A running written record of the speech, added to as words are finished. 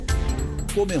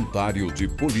Comentário de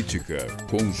política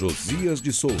com Josias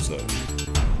de Souza.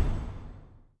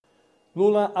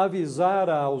 Lula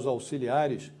avisara aos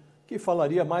auxiliares que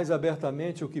falaria mais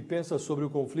abertamente o que pensa sobre o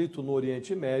conflito no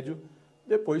Oriente Médio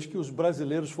depois que os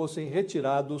brasileiros fossem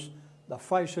retirados da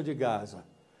faixa de Gaza.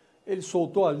 Ele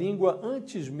soltou a língua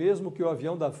antes mesmo que o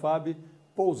avião da FAB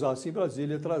pousasse em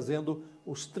Brasília, trazendo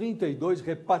os 32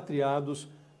 repatriados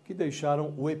que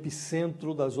deixaram o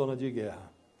epicentro da zona de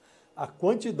guerra. A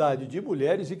quantidade de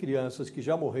mulheres e crianças que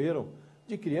já morreram,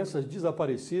 de crianças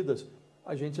desaparecidas,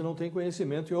 a gente não tem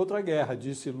conhecimento em outra guerra,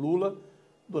 disse Lula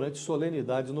durante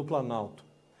solenidade no Planalto.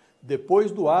 Depois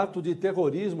do ato de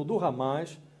terrorismo do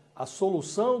Hamas, a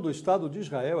solução do Estado de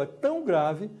Israel é tão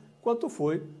grave quanto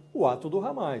foi o ato do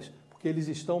Hamas, porque eles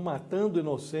estão matando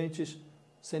inocentes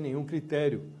sem nenhum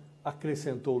critério,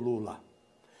 acrescentou Lula.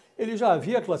 Ele já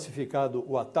havia classificado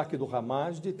o ataque do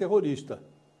Hamas de terrorista.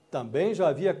 Também já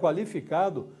havia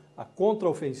qualificado a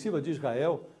contraofensiva de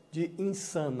Israel de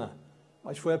insana,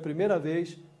 mas foi a primeira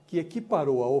vez que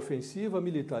equiparou a ofensiva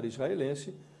militar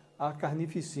israelense à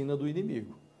carnificina do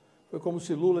inimigo. Foi como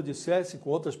se Lula dissesse, com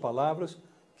outras palavras,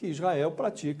 que Israel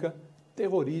pratica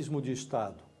terrorismo de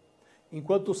Estado.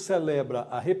 Enquanto celebra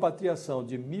a repatriação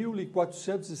de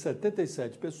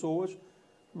 1.477 pessoas,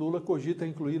 Lula cogita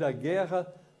incluir a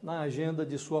guerra na agenda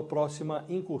de sua próxima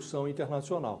incursão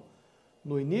internacional.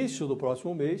 No início do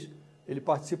próximo mês, ele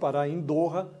participará em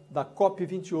Doha da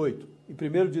COP28. Em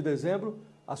 1º de dezembro,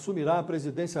 assumirá a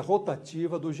presidência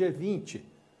rotativa do G20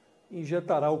 e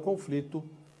injetará o conflito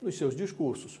nos seus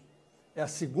discursos. É a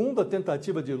segunda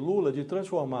tentativa de Lula de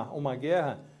transformar uma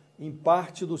guerra em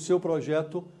parte do seu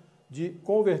projeto de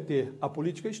converter a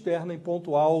política externa em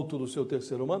ponto alto do seu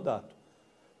terceiro mandato.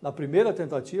 Na primeira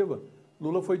tentativa,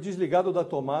 Lula foi desligado da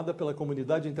tomada pela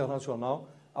comunidade internacional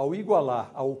ao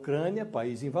igualar a Ucrânia,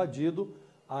 país invadido,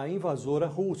 à invasora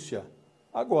Rússia.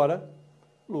 Agora,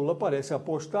 Lula parece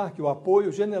apostar que o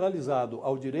apoio generalizado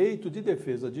ao direito de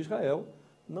defesa de Israel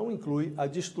não inclui a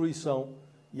destruição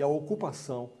e a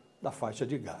ocupação da faixa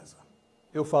de Gaza.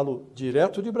 Eu falo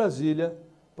direto de Brasília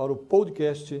para o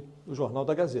podcast do Jornal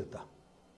da Gazeta.